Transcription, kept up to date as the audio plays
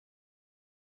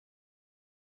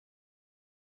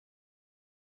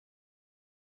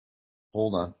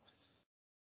Hold on.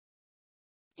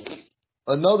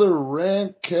 Another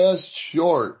Randcast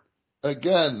short.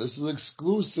 Again, this is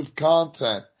exclusive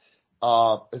content.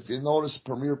 If you notice,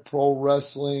 Premier Pro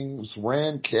Wrestling's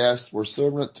Randcast, we're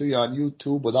serving it to you on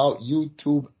YouTube without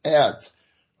YouTube ads.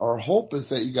 Our hope is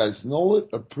that you guys know it,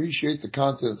 appreciate the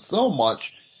content so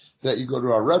much that you go to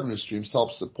our revenue streams to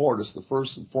help support us. The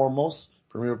first and foremost,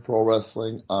 Premier Pro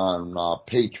Wrestling on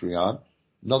Patreon.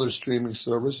 Another streaming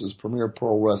service is Premier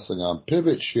Pro Wrestling on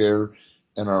Pivot Share,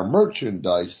 and our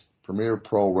merchandise, Premier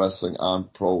Pro Wrestling on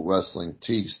Pro Wrestling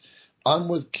Tees. I'm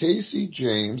with Casey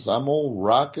James. I'm old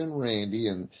Rockin' Randy,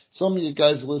 and some of you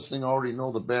guys listening already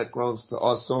know the backgrounds to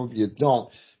us. Some of you don't.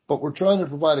 But we're trying to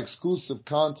provide exclusive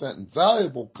content and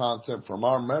valuable content from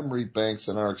our memory banks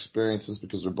and our experiences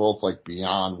because they're both like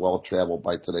beyond well-traveled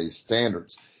by today's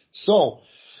standards. So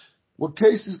what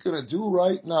Casey's going to do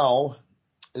right now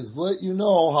is let you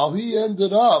know how he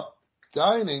ended up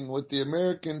dining with the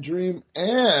American Dream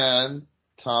and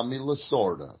Tommy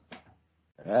Lasorda.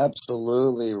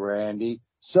 Absolutely, Randy.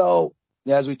 So,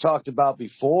 as we talked about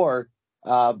before,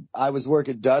 I was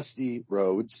working Dusty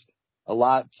Rhodes a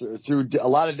lot through a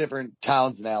lot of different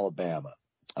towns in Alabama.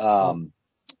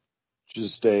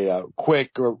 Just a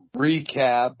quick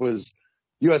recap was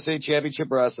USA Championship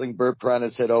Wrestling. Burt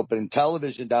Prentice had opened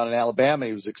television down in Alabama.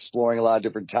 He was exploring a lot of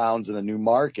different towns in a new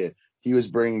market. He was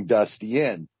bringing Dusty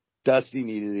in. Dusty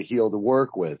needed a heel to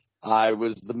work with. I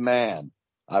was the man.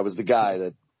 I was the guy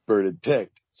that Burt had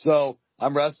picked. So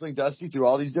I'm wrestling Dusty through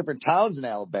all these different towns in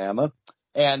Alabama.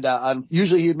 And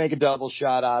usually he'd make a double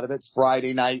shot out of it.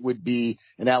 Friday night would be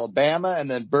in Alabama, and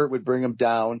then Burt would bring him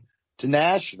down to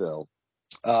Nashville.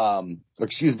 Up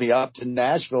to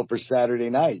Nashville for Saturday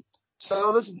night.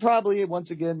 So this is probably, once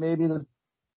again, maybe the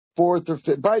fourth or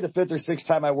fifth, probably the fifth or sixth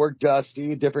time I worked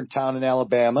Dusty, a different town in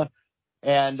Alabama.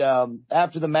 And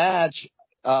after the match,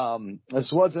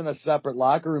 this wasn't a separate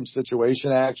locker room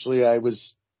situation. Actually, I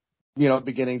was,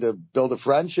 beginning to build a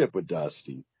friendship with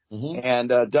Dusty. Mm-hmm.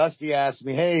 And Dusty asked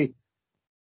me, hey,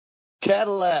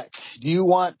 Cadillac, do you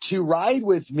want to ride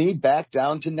with me back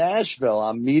down to Nashville?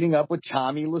 I'm meeting up with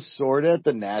Tommy Lasorda at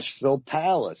the Nashville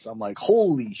Palace. I'm like,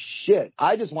 holy shit.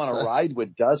 I just want to ride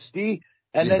with Dusty.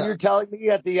 And then you're telling me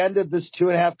at the end of this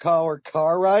 2.5-hour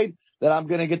car ride that I'm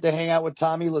going to get to hang out with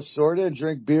Tommy Lasorda and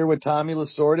drink beer with Tommy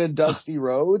Lasorda and Dusty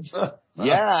Rhodes?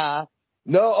 Yeah.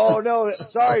 No, oh no,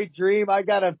 sorry, Dream. I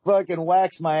got to fucking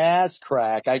wax my ass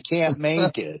crack. I can't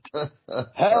make it.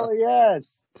 Hell yes.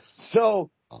 So,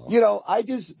 I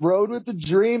just rode with the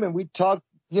Dream and we talked,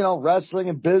 wrestling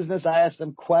and business. I asked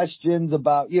them questions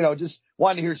about, just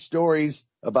wanted to hear stories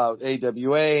about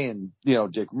AWA and,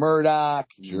 Dick Murdoch.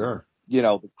 Sure.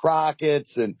 The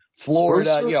Crockett's and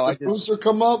Florida. Did Bruiser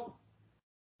come up?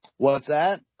 What's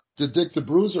that? Did Dick the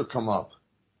Bruiser come up?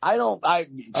 I know. I'm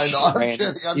kidding. I'm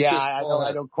kidding.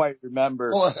 I don't quite remember.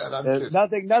 Go ahead. I'm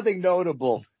kidding. Nothing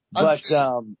notable. But,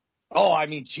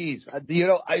 geez,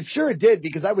 I'm sure it did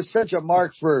because I was such a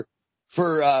mark for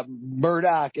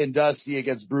Murdoch and Dusty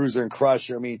against Bruiser and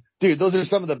Crusher. I mean, dude, those are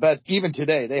some of the best. Even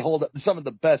today, they hold some of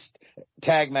the best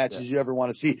tag matches you ever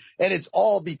want to see, and it's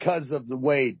all because of the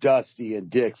way Dusty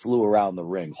and Dick flew around the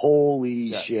ring.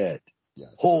 Holy shit! Yes.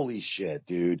 Holy shit,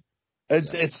 dude!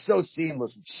 It's so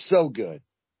seamless. It's so good.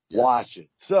 Yes. Watch it.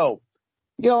 So,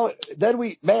 then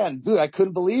dude, I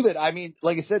couldn't believe it. I mean,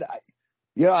 like I said,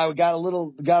 I got a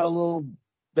little,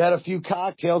 had a few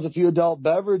cocktails, a few adult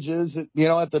beverages, at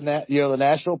the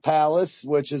Nashville Palace,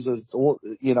 which is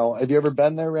have you ever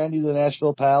been there, Randy, the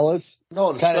Nashville Palace?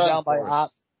 No, it's kind of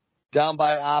down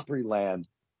by Opryland.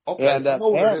 Okay, and, I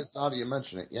know where it is now that you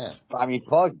mention it, yeah. I mean,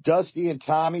 fuck, Dusty and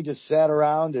Tommy just sat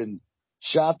around and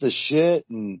shot the shit,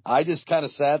 and I just kind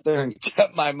of sat there and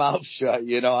kept my mouth shut,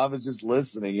 I was just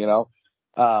listening,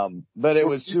 but it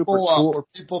was super cool. Were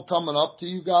people coming up to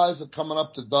you guys or coming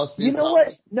up to Dusty? You know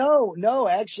what? No,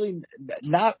 actually,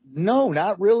 not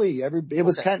really. It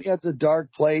was kind of, it's a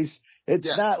dark place. It's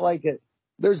not like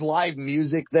there's live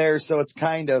music there. So it's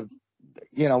kind of,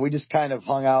 we just kind of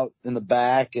hung out in the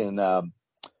back and,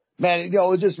 man, it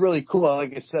was just really cool.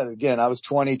 Like I said, again, I was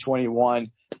 20, 21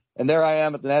 and there I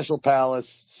am at the National Palace,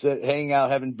 hanging out,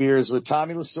 having beers with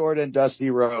Tommy Lasorda and Dusty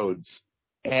Rhodes.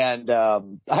 And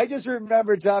I just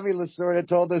remember Tommy Lasorda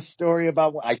told this story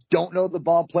about, I don't know the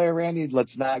ball player, Randy.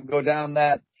 Let's not go down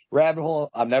that rabbit hole.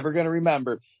 I'm never going to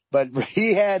remember. But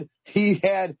he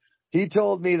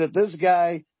told me that this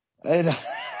guy, and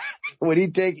when he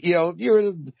take, you were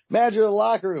the manager of the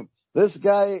locker room, this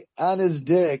guy on his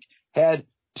dick had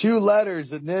 2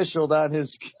 letters initialed on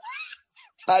his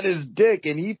dick.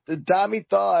 And Tommy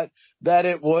thought that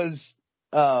it was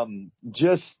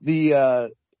just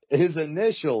his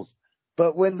initials,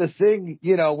 But when the thing,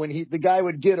 you know, when the guy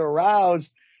would get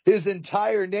aroused, his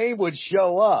entire name would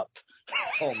show up.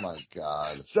 Oh my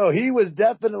God. So he was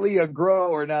definitely a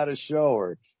grower, not a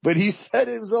shower. But he said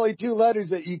it was only 2 letters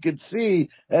that you could see.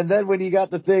 And then when he got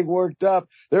the thing worked up,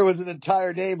 there was an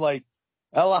entire name like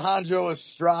Alejandro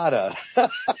Estrada.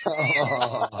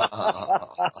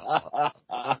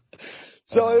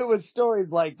 So it was stories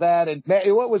like that. And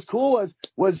what was cool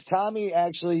was Tommy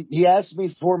actually, he asked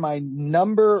me for my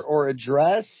number or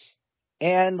address.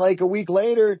 And like a week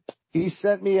later, he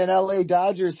sent me an LA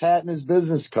Dodgers hat and his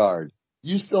business card.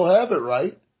 You still have it,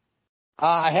 right?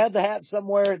 I had the hat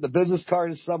somewhere. The business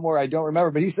card is somewhere. I don't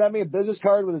remember, but he sent me a business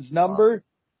card with his number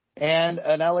and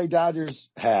an LA Dodgers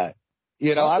hat.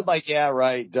 You know, I'm like, yeah,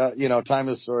 right. You know, time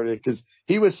is sorted, because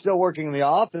he was still working in the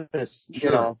office,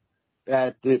 you know,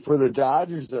 for the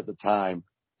Dodgers at the time.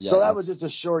 Yeah. So that was just a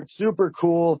short, super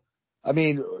cool. I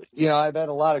mean, you know, I've had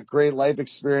a lot of great life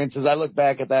experiences. I look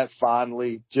back at that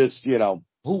fondly, just, you know,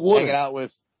 hanging out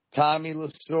with Tommy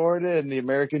Lasorda and the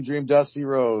American Dream Dusty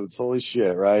Rhodes. Holy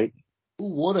shit, right? Who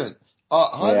wouldn't?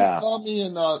 How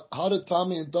did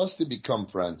Tommy and Dusty become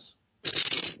friends?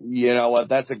 You know what?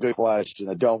 That's a good question.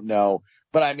 I don't know.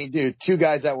 But I mean, dude, 2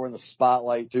 guys that were in the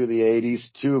spotlight through the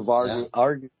 80s, 2 of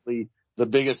arguably the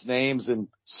biggest names in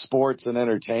sports and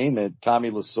entertainment, Tommy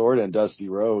Lasorda and Dusty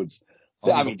Rhodes.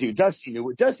 I mean, dude, Dusty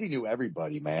knew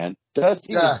everybody, man.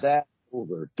 Dusty was that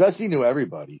over. Dusty knew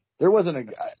everybody. There wasn't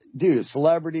a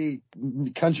celebrity,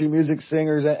 country music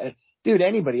singers, dude,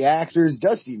 anybody, actors.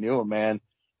 Dusty knew him, man.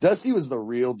 Dusty was the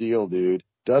real deal, dude.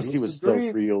 Dusty was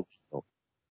the real deal.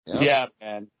 Yeah,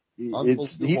 man. He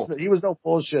was no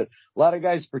bullshit. A lot of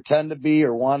guys pretend to be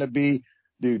or want to be.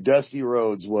 Dude, Dusty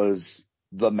Rhodes was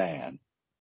the man.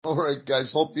 All right,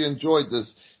 guys. Hope you enjoyed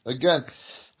this. Again,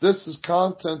 this is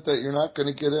content that you're not going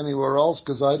to get anywhere else,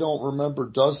 because I don't remember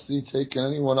Dusty taking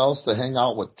anyone else to hang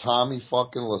out with Tommy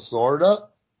fucking Lasorda.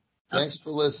 Thanks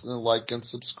for listening. Like and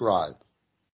subscribe.